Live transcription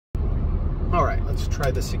All right, let's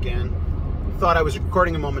try this again. Thought I was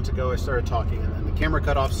recording a moment ago. I started talking and then the camera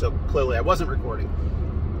cut off, so clearly I wasn't recording.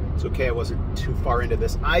 It's okay, I wasn't too far into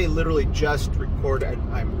this. I literally just recorded,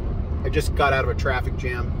 I just got out of a traffic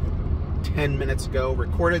jam 10 minutes ago,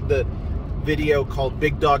 recorded the video called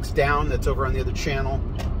Big Dogs Down that's over on the other channel.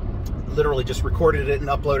 Literally just recorded it and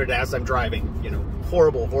uploaded it as I'm driving. You know,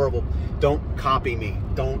 horrible, horrible. Don't copy me.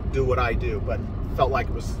 Don't do what I do, but felt like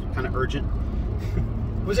it was kind of urgent.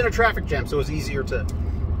 It was in a traffic jam, so it was easier to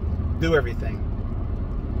do everything.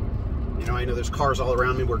 You know, I know there's cars all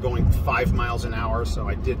around me. We're going 5 miles an hour, so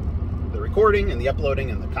I did the recording and the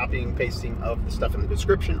uploading and the copying and pasting of the stuff in the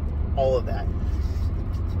description, all of that.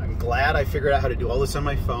 I'm glad I figured out how to do all this on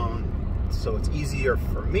my phone, so it's easier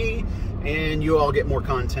for me, and you all get more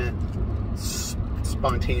content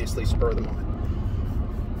spontaneously, spur of the moment.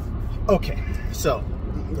 Okay, so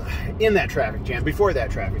in that traffic jam, before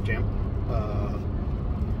that traffic jam,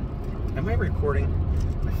 am I recording?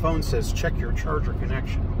 My phone says check your charger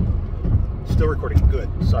connection. Still recording. Good.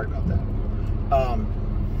 Sorry about that.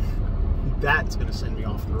 That's going to send me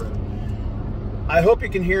off the road. I hope you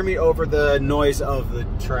can hear me over the noise of the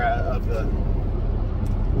travel,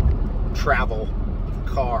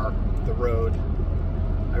 the car, the road.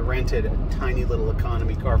 I rented a tiny little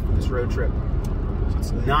economy car for this road trip. So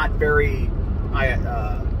it's not very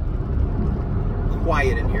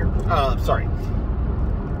quiet in here. Sorry.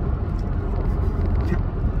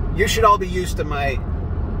 You should all be used to my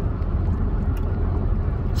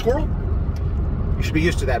squirrel. You should be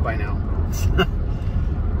used to that by now.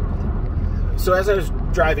 So as I was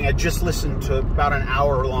driving, I just listened to about an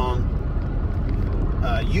hour-long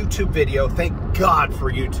YouTube video. Thank God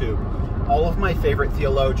for YouTube. All of my favorite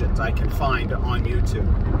theologians I can find on YouTube.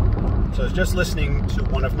 So I was just listening to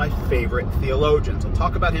one of my favorite theologians. I'll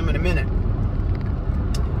talk about him in a minute.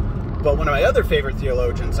 But one of my other favorite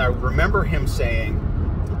theologians, I remember him saying,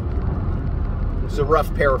 this is a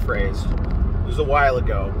rough paraphrase, it was a while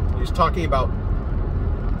ago, he was talking about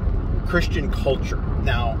Christian culture.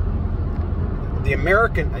 Now, the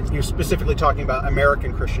American, he was specifically talking about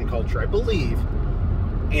American Christian culture, I believe.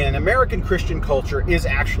 And American Christian culture is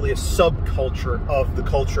actually a subculture of the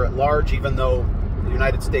culture at large, even though the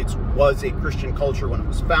United States was a Christian culture when it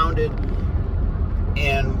was founded,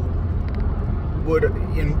 and would,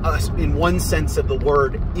 in one sense of the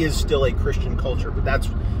word, is still a Christian culture. But that's,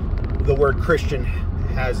 the word Christian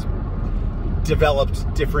has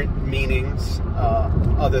developed different meanings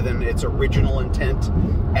other than its original intent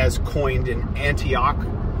as coined in Antioch.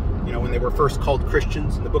 You know, when they were first called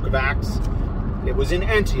Christians in the book of Acts, it was in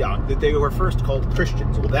Antioch that they were first called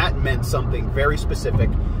Christians. Well, that meant something very specific,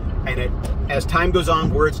 and as time goes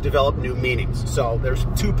on, words develop new meanings. So there's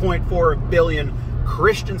 2.4 billion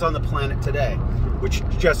Christians on the planet today, which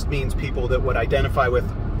just means people that would identify with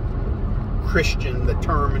Christian, the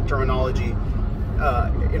term and terminology,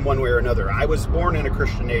 in one way or another. I was born in a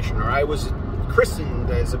Christian nation, or I was christened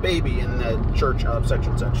as a baby in the church of such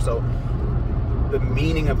and such. So the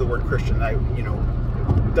meaning of the word Christian,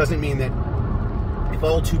 doesn't mean that if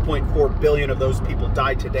all 2.4 billion of those people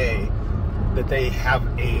die today, that they have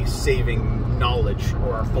a saving knowledge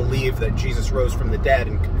or believe that Jesus rose from the dead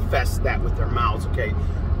and confess that with their mouths, okay?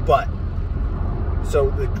 But, so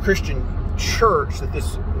the Christian church that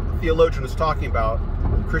this theologian was talking about,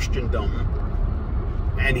 Christendom,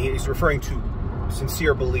 and he's referring to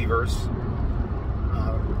sincere believers,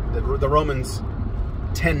 the Romans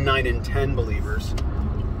 10, 9, and 10 believers.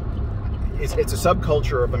 It's a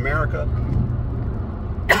subculture of America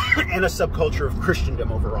and a subculture of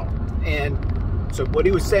Christendom overall. And so what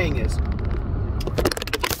he was saying is,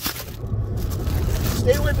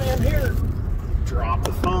 stay with me, I'm here. Drop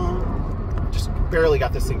the phone. Just barely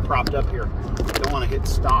got this thing propped up here. Don't want to hit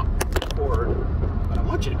stop record, but I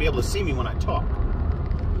want you to be able to see me when I talk.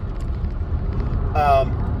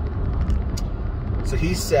 So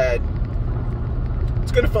he said,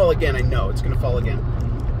 it's going to fall again. I know it's going to fall again.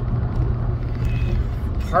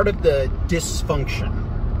 Part of the dysfunction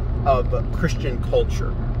of Christian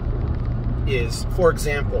culture is, for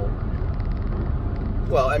example,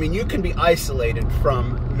 well, I mean, you can be isolated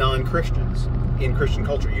from non-Christians in Christian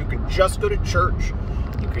culture. You can just go to church.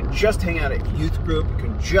 You can just hang out at youth group. You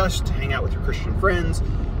can just hang out with your Christian friends.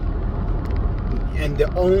 And the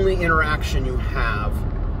only interaction you have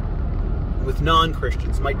with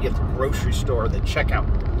non-Christians might be at the grocery store, the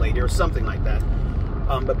checkout lady, or something like that.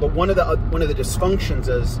 But one of the dysfunctions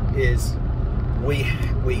is we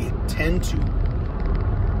tend to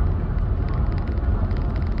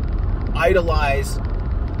idolize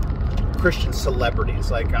Christian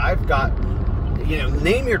celebrities. Like, I've got,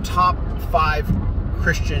 name your top 5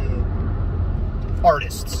 Christian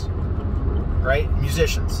artists. right?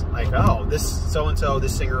 Musicians, like, oh, this so-and-so,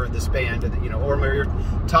 this singer, this band, you know, or your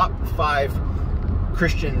top 5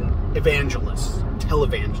 Christian evangelists,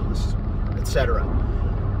 televangelists, etc.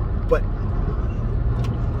 But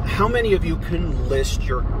how many of you can list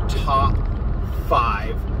your top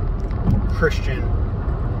 5 Christian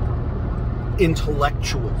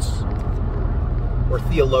intellectuals or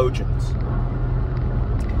theologians?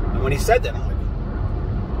 And when he said that, I'm like,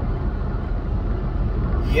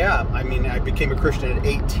 yeah, I mean, I became a Christian at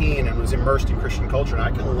 18 and was immersed in Christian culture, and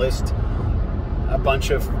I can list a bunch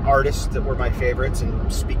of artists that were my favorites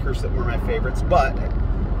and speakers that were my favorites, but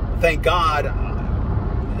thank God,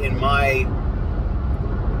 in my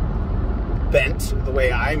bent, the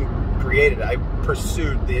way I'm created, I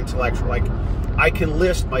pursued the intellectual. Like, I can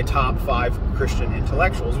list my top 5 Christian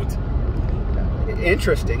intellectuals. It's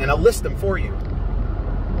interesting, and I'll list them for you.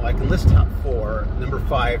 Well, I can list top 4. Number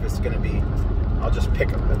 5 is going to be, I'll just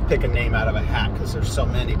pick a name out of a hat because there's so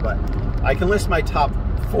many, but I can list my top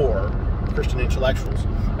 4 Christian intellectuals,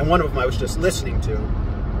 and one of them I was just listening to.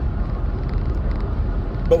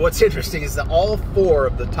 But what's interesting is that all 4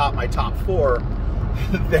 of my top 4,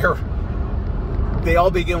 they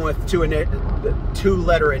all begin with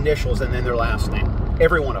 2-letter initials and then their last name.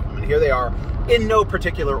 Every one of them, and here they are in no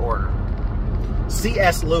particular order: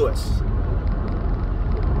 C.S. Lewis,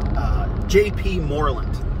 J.P.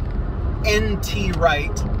 Moreland, N.T.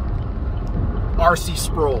 Wright, R.C.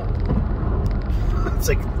 Sproul. It's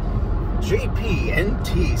like J.P.,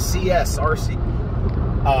 N.T., C.S., R.C.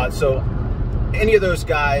 So any of those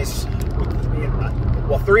guys,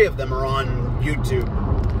 well, 3 of them are on YouTube.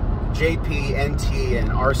 J.P., N.T.,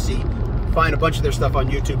 and R.C. Find a bunch of their stuff on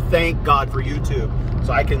YouTube. Thank God for YouTube.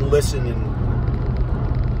 So I can listen and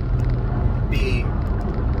be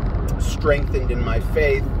strengthened in my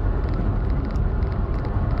faith.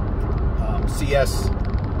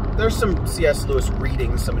 There's some C.S. Lewis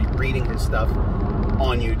readings, somebody reading his stuff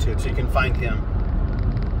on YouTube, so you can find him.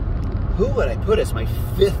 Who would I put as my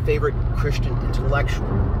 5th favorite Christian intellectual?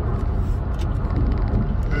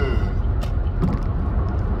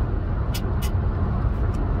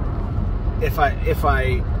 If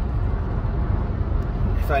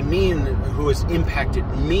I mean who has impacted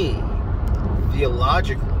me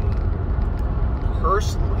theologically,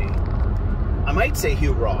 personally, I might say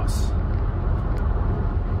Hugh Ross.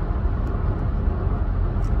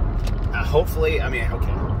 Hopefully, I mean,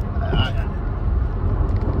 okay.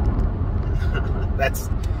 That's,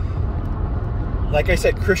 like I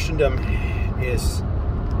said, Christendom is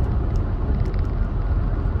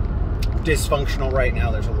dysfunctional right now.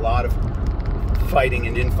 There's a lot of fighting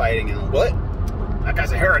and infighting, and what? That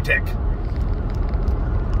guy's a heretic.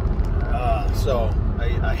 So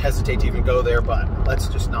I hesitate to even go there, but let's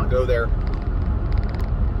just not go there.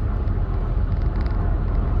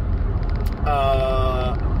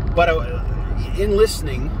 But in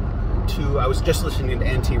listening to, I was just listening to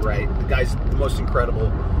N.T. Wright. The guy's the most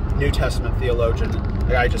incredible New Testament theologian. The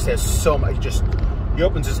guy just has so much, he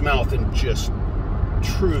opens his mouth and just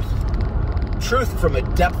truth from a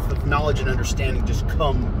depth of knowledge and understanding just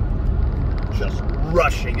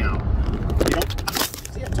rushing out. You know,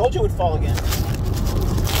 see, I told you it would fall again.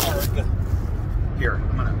 All right, good. Here,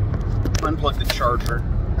 I'm gonna unplug the charger.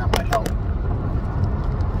 That might help.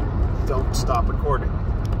 Don't stop recording.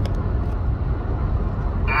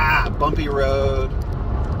 Bumpy road.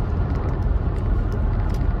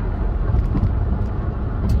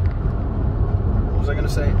 What was I going to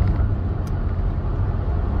say?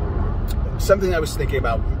 Something I was thinking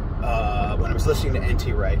about when I was listening to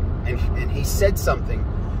N.T. Wright, and he said something,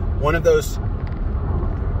 one of those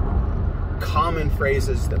common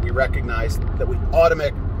phrases that we recognize, that we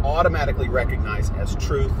automatically recognize as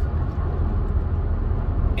truth.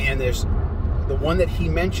 And there's the one that he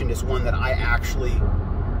mentioned is one that I actually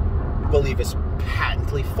believe is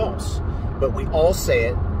patently false. But we all say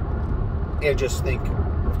it and just think,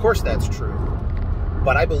 of course that's true.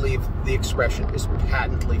 But I believe the expression is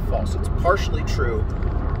patently false. It's partially true,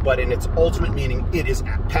 but in its ultimate meaning, it is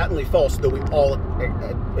patently false, though we all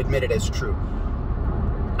admit it as true.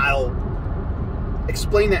 I'll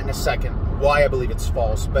explain that in a second, why I believe it's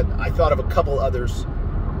false, but I thought of a couple other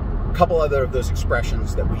of those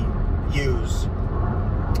expressions that we use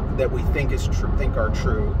that we think are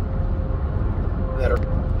true, that are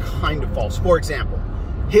kind of false. For example,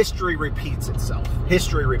 history repeats itself.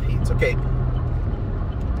 History repeats. Okay.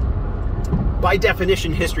 By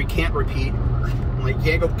definition, history can't repeat. Like, you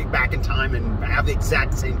can't go back in time and have the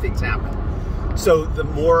exact same things happen. So the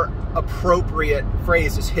more appropriate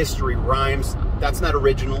phrase is history rhymes. That's not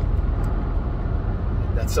original.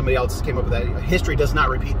 that somebody else came up with that. History does not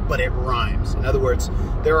repeat, but it rhymes. In other words,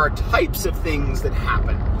 there are types of things that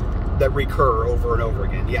happen that recur over and over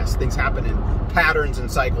again. Yes, things happen in patterns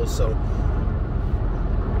and cycles. So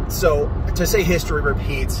to say history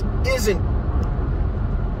repeats isn't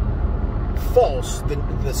false.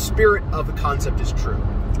 The spirit of the concept is true,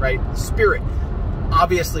 right? Spirit.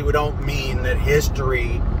 Obviously, we don't mean that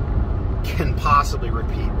history can possibly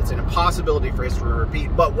repeat. It's an impossibility for history to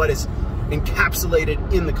repeat, but what is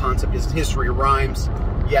encapsulated in the concept is history rhymes.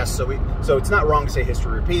 Yes, so it's not wrong to say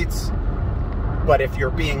history repeats, but if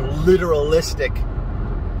you're being literalistic,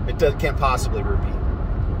 it can't possibly repeat.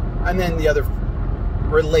 And then the other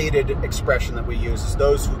related expression that we use is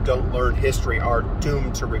those who don't learn history are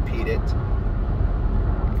doomed to repeat it.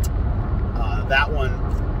 That one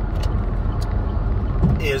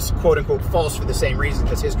is quote-unquote false for the same reason,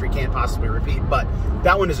 because history can't possibly repeat, but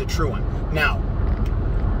that one is a true one. Now,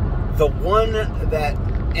 the one that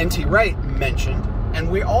N.T. Wright mentioned, and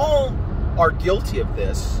we all are guilty of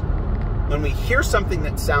this, when we hear something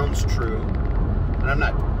that sounds true, and I'm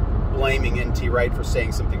not blaming N.T. Wright for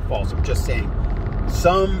saying something false, I'm just saying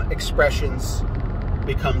some expressions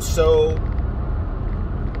become so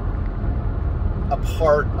a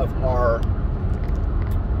part of our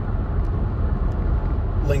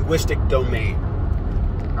linguistic domain.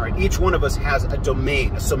 All right, each one of us has a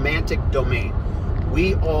domain, a semantic domain.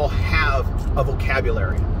 We all have a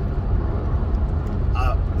vocabulary,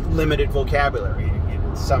 limited vocabulary.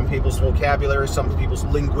 Some people's vocabulary, some people's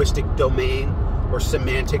linguistic domain or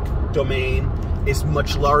semantic domain is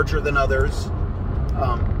much larger than others.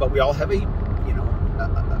 But we all have a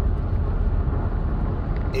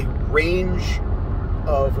range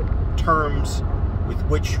of terms with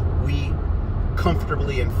which we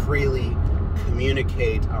comfortably and freely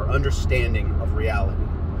communicate our understanding of reality.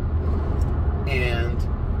 And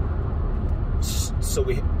so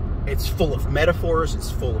it's full of metaphors, it's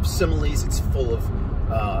full of similes, it's full of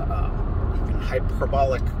even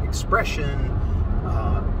hyperbolic expression,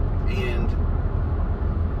 and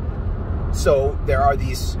so there are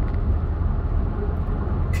these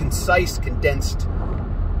concise, condensed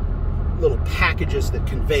little packages that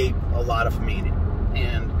convey a lot of meaning.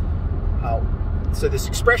 And so this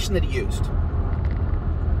expression that he used,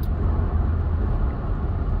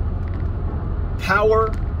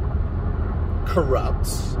 power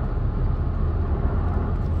corrupts,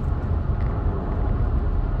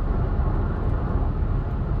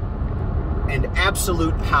 and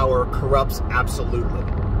absolute power corrupts absolutely.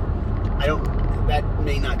 That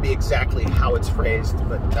may not be exactly how it's phrased,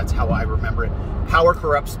 but that's how I remember it. Power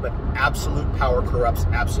corrupts, but absolute power corrupts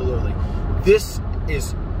absolutely. This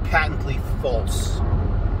is patently false.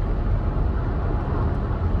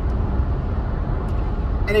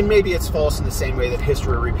 And then maybe it's false in the same way that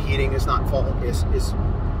history repeating is not false,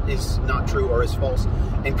 is not true or is false.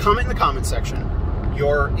 And comment in the comment section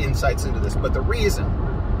your insights into this. But the reason,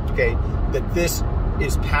 okay, that this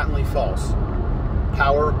is patently false,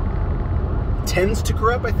 power tends to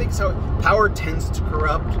corrupt, I think so. Power tends to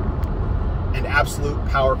corrupt, and absolute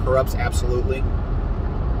power corrupts absolutely.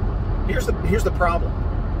 Here's the problem.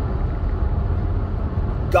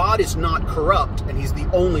 God is not corrupt, and he's the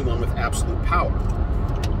only one with absolute power.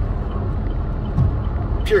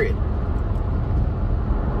 Period.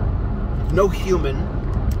 No human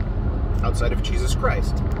outside of Jesus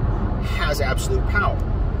Christ has absolute power.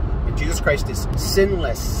 And Jesus Christ is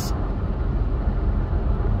sinless.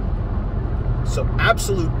 So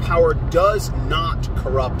absolute power does not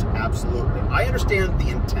corrupt absolutely. I understand the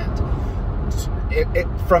intent.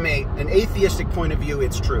 From an atheistic point of view,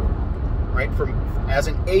 it's true, right? As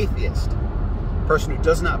an atheist, a person who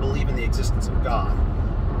does not believe in the existence of God,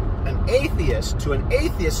 to an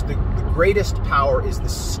atheist, the greatest power is the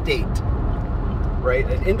state, right?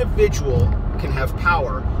 An individual can have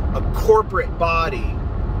power. A corporate body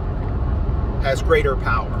has greater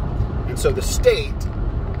power. And so the state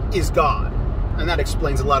is God. And that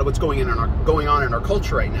explains a lot of what's going on in our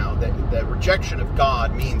culture right now. That rejection of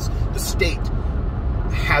God means the state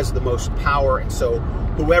has the most power, and so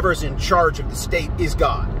whoever's in charge of the state is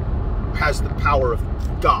God, has the power of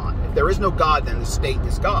God. If there is no God, then the state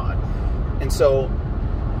is God. And so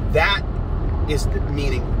that is the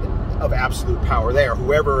meaning of absolute power there.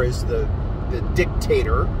 Whoever is the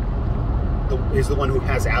dictator is the one who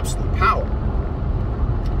has absolute power.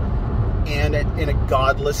 And in a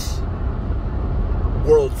godless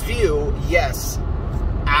worldview, yes,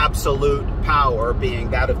 absolute power, being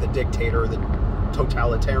that of the dictator, the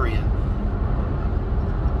totalitarian,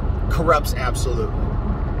 corrupts absolutely.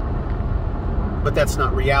 But that's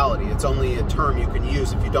not reality. It's only a term you can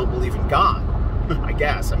use if you don't believe in God. I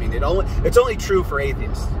guess. I mean, it's only true for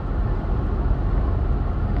atheists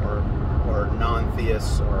or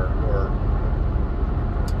non-theists or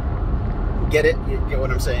get it? You get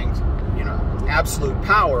what I'm saying? You know, absolute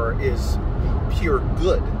power is pure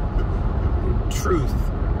good, truth,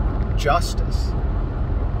 justice.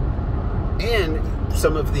 And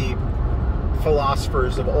some of the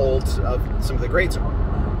philosophers of old, of some of the greats,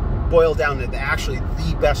 boil down to actually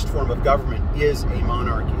the best form of government is a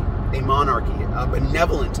monarchy, a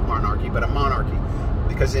benevolent monarchy, but a monarchy.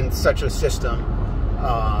 Because in such a system,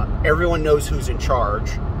 everyone knows who's in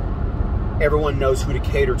charge, everyone knows who to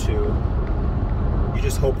cater to. You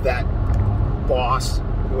just hope that boss,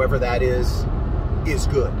 whoever that is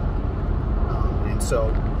good. And so,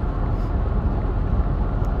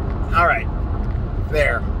 all right,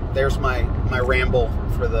 there's my ramble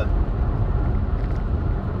for the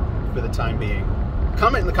time being.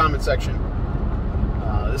 Comment in the comment section.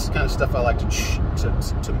 This is the kind of stuff I like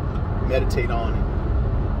to meditate on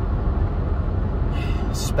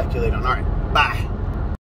and speculate on. All right, bye.